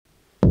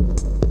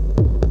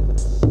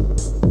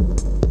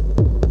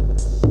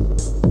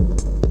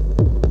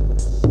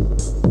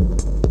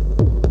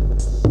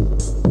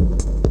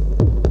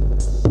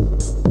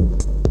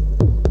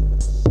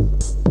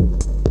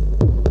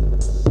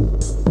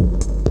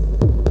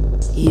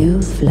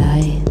You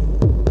fly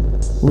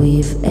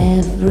with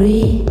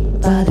every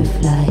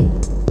butterfly.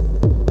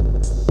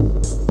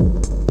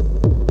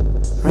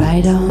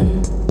 Ride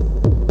on,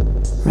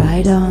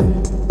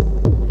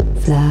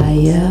 fly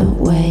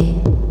away.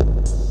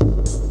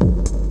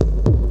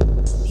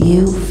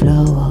 You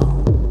flow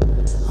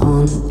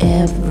on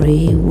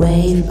every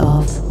wave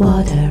of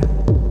water.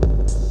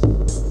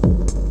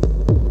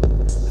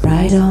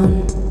 Ride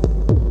on,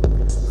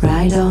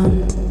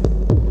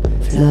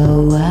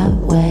 flow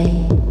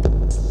away.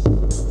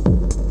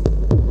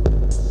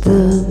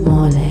 The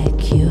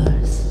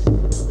molecules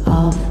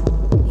of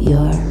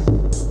your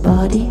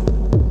body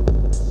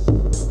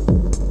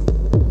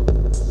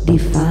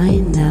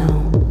define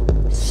now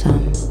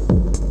some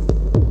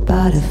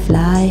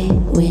butterfly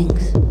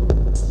wings.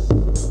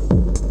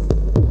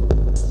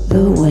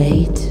 The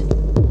weight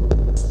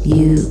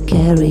you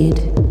carried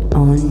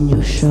on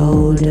your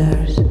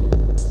shoulders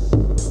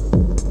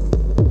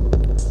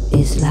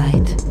is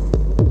lighter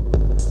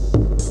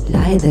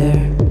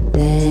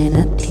than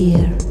a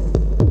tear.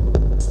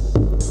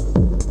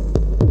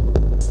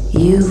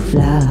 You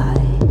fly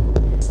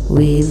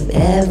with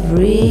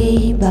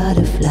every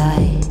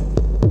butterfly.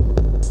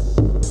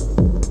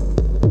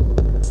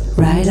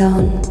 Ride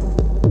on,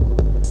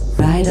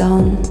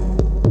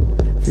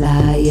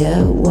 fly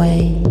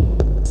away.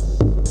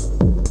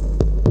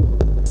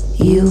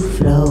 You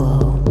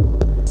flow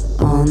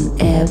on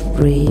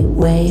every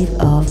wave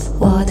of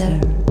water.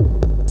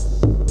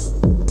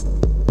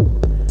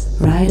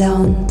 Ride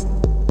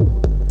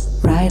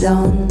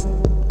on,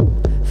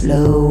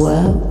 flow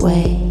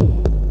away.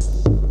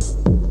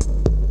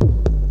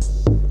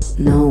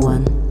 No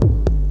one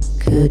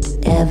could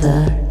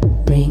ever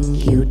bring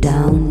you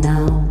down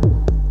now.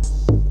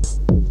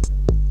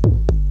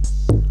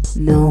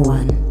 No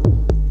one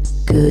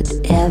could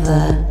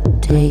ever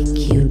take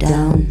you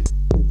down.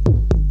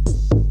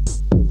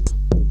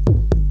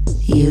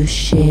 You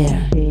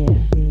share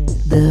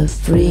the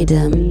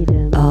freedom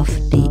of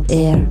the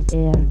air.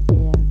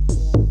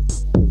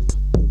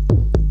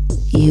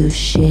 You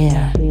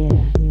share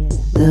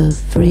the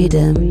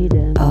freedom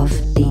of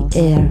the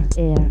air.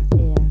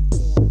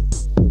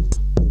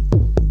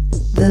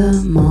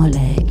 The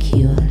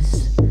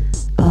molecules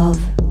of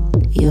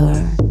your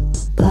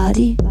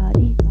body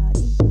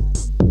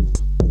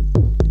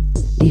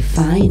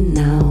define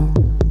now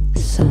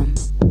some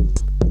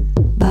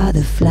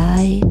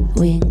butterfly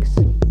wings.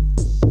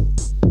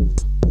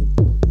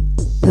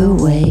 The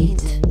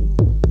weight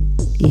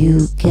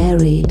you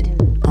carried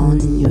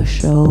on your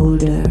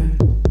shoulder